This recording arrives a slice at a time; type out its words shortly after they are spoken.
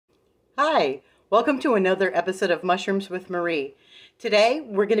Hi, welcome to another episode of Mushrooms with Marie. Today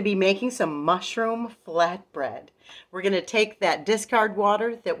we're going to be making some mushroom flatbread. We're going to take that discard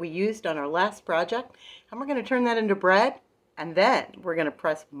water that we used on our last project and we're going to turn that into bread, and then we're going to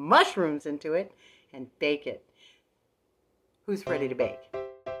press mushrooms into it and bake it. Who's ready to bake?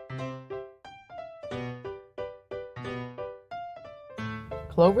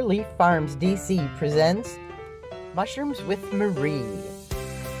 Cloverleaf Farms DC presents Mushrooms with Marie.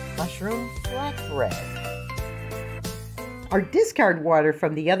 Mushroom flatbread. Our discard water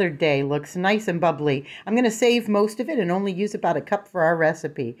from the other day looks nice and bubbly. I'm going to save most of it and only use about a cup for our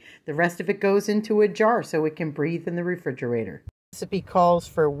recipe. The rest of it goes into a jar so it can breathe in the refrigerator. The recipe calls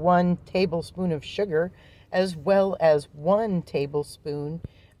for 1 tablespoon of sugar as well as 1 tablespoon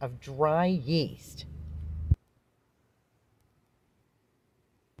of dry yeast.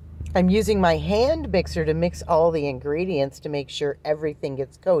 I'm using my hand mixer to mix all the ingredients to make sure everything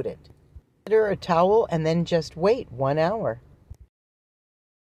gets coated. Under a towel and then just wait 1 hour.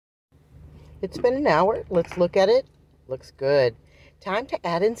 It's been an hour. Let's look at it. Looks good. Time to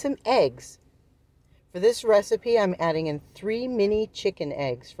add in some eggs. For this recipe, I'm adding in 3 mini chicken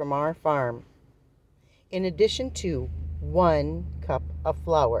eggs from our farm, in addition to 1 cup of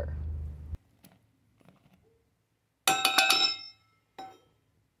flour.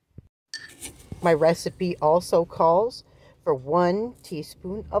 My recipe also calls for 1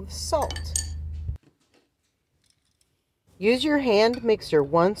 teaspoon of salt. Use your hand mixer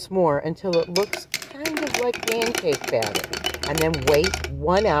once more until it looks kind of like pancake batter, and then wait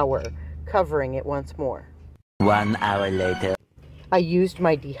 1 hour, covering it once more. 1 hour later. I used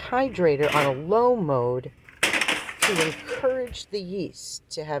my dehydrator on a low mode to encourage the yeast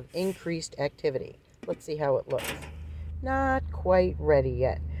to have increased activity. Let's see how it looks. Not quite ready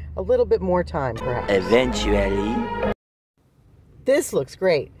yet. A little bit more time, perhaps. Eventually. This looks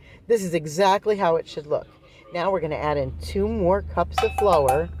great. This is exactly how it should look. Now we're going to add in 2 more cups of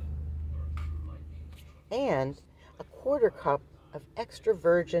flour and a 1/4 cup of extra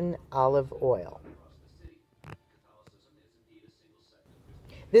virgin olive oil.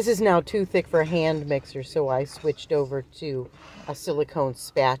 This is now too thick for a hand mixer, so I switched over to a silicone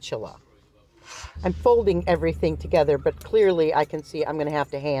spatula. I'm folding everything together, but clearly I can see I'm going to have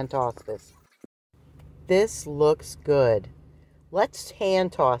to hand toss this. This looks good. Let's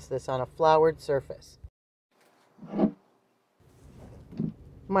hand toss this on a floured surface.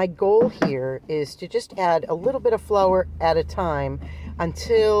 My goal here is to just add a little bit of flour at a time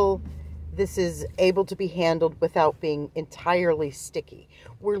until this is able to be handled without being entirely sticky.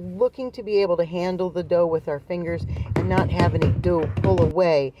 We're looking to be able to handle the dough with our fingers and not have any dough pull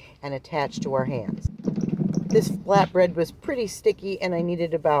away and attach to our hands. This flatbread was pretty sticky and I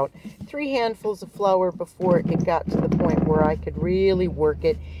needed about 3 handfuls of flour before it got to the point where I could really work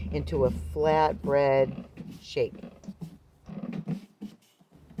it into a flatbread shape.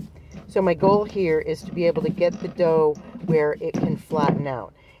 So my goal here is to be able to get the dough where it can flatten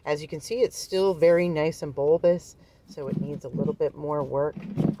out. As you can see, it's still very nice and bulbous, so it needs a little bit more work.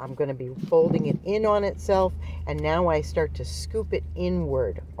 I'm going to be folding it in on itself, and now I start to scoop it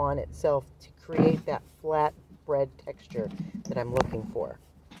inward on itself to create that flat bread texture that I'm looking for.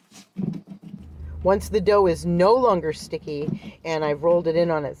 Once the dough is no longer sticky and I've rolled it in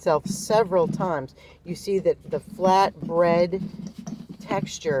on itself several times, you see that the flat bread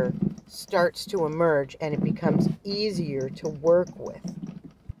texture starts to emerge and it becomes easier to work with.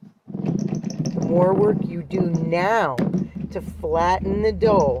 The more work you do now to flatten the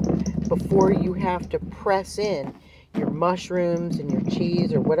dough before you have to press in your mushrooms and your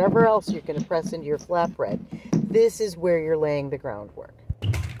cheese or whatever else you're going to press into your flatbread, this is where you're laying the groundwork.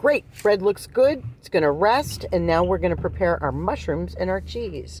 Great, bread looks good. It's going to rest, and now we're going to prepare our mushrooms and our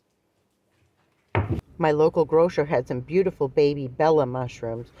cheese. My local grocer had some beautiful baby Bella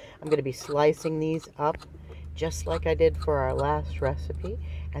mushrooms. I'm going to be slicing these up just like I did for our last recipe,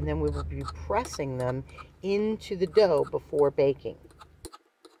 and then we will be pressing them into the dough before baking.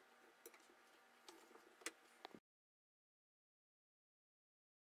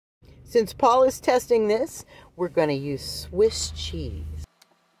 Since Paul is testing this, we're going to use Swiss cheese.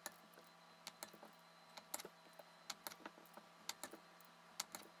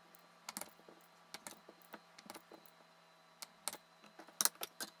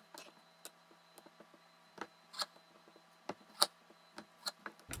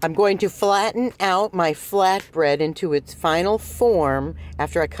 I'm going to flatten out my flatbread into its final form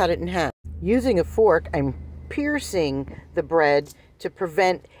after I cut it in half. Using a fork, I'm piercing the bread to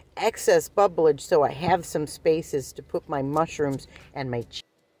prevent excess bubblage so I have some spaces to put my mushrooms and my cheese.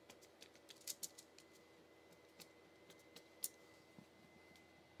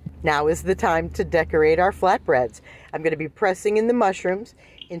 Now is the time to decorate our flatbreads. I'm going to be pressing in the mushrooms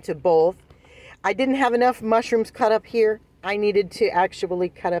into both. I didn't have enough mushrooms cut up here. I needed to actually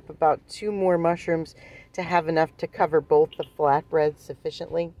cut up about 2 more mushrooms to have enough to cover both the flatbreads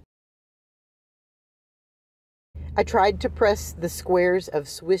sufficiently. I tried to press the squares of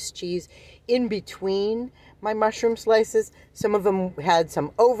Swiss cheese in between my mushroom slices. Some of them had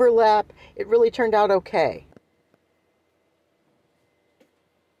some overlap. It really turned out okay.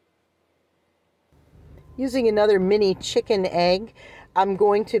 Using another mini chicken egg, I'm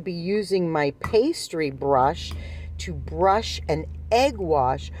going to be using my pastry brush to brush an egg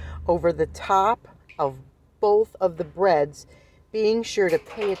wash over the top of both of the breads, being sure to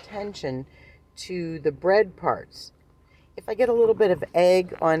pay attention to the bread parts. If I get a little bit of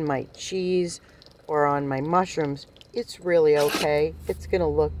egg on my cheese or on my mushrooms, it's really okay. It's going to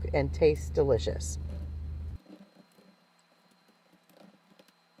look and taste delicious.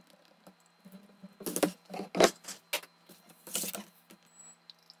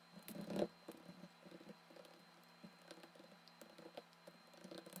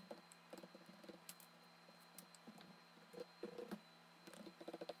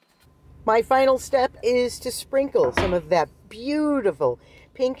 My final step is to sprinkle some of that beautiful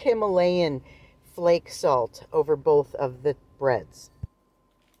pink Himalayan flake salt over both of the breads.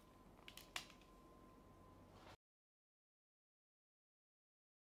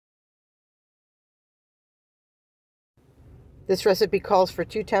 This recipe calls for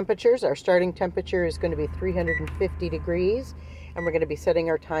 2 temperatures. Our starting temperature is going to be 350 degrees, and we're going to be setting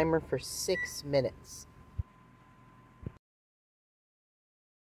our timer for 6 minutes.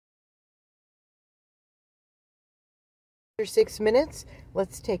 After 6 minutes,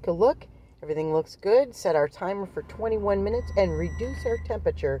 let's take a look. Everything looks good. Set our timer for 21 minutes and reduce our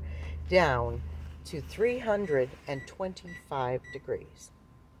temperature down to 325 degrees.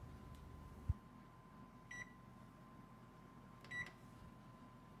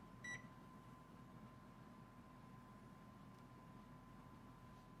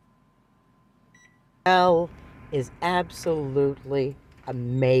 Smell is absolutely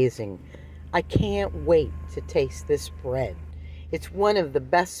amazing. I can't wait to taste this bread. It's one of the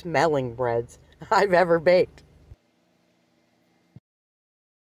best smelling breads I've ever baked.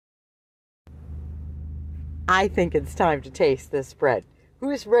 I think it's time to taste this bread.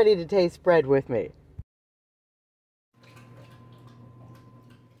 Who's ready to taste bread with me?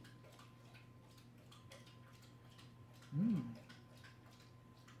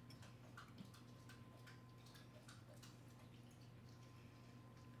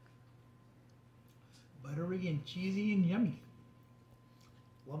 Buttery and cheesy and yummy.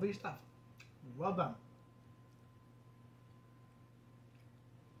 Lovely stuff. Well done.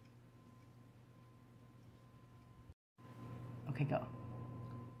 Okay, go.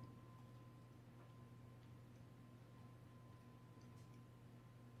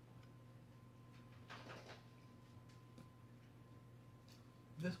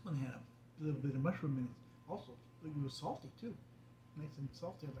 This one had a little bit of mushroom in it. Also, it was salty too. Nice and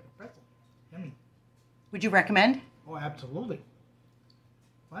salty like a pretzel. Yummy. Would you recommend? Oh, absolutely.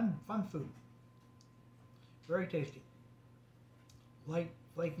 Fun food. Very tasty. Light,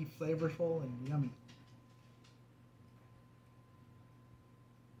 flaky, flavorful, and yummy.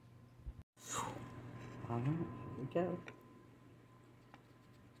 All right, here we go.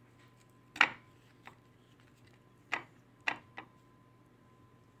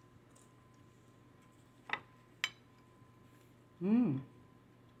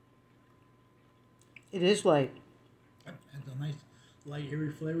 It is light. Adds a nice light,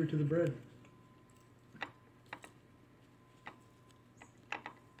 airy flavor to the bread.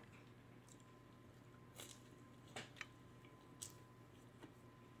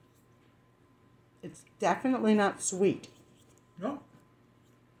 It's definitely not sweet. No,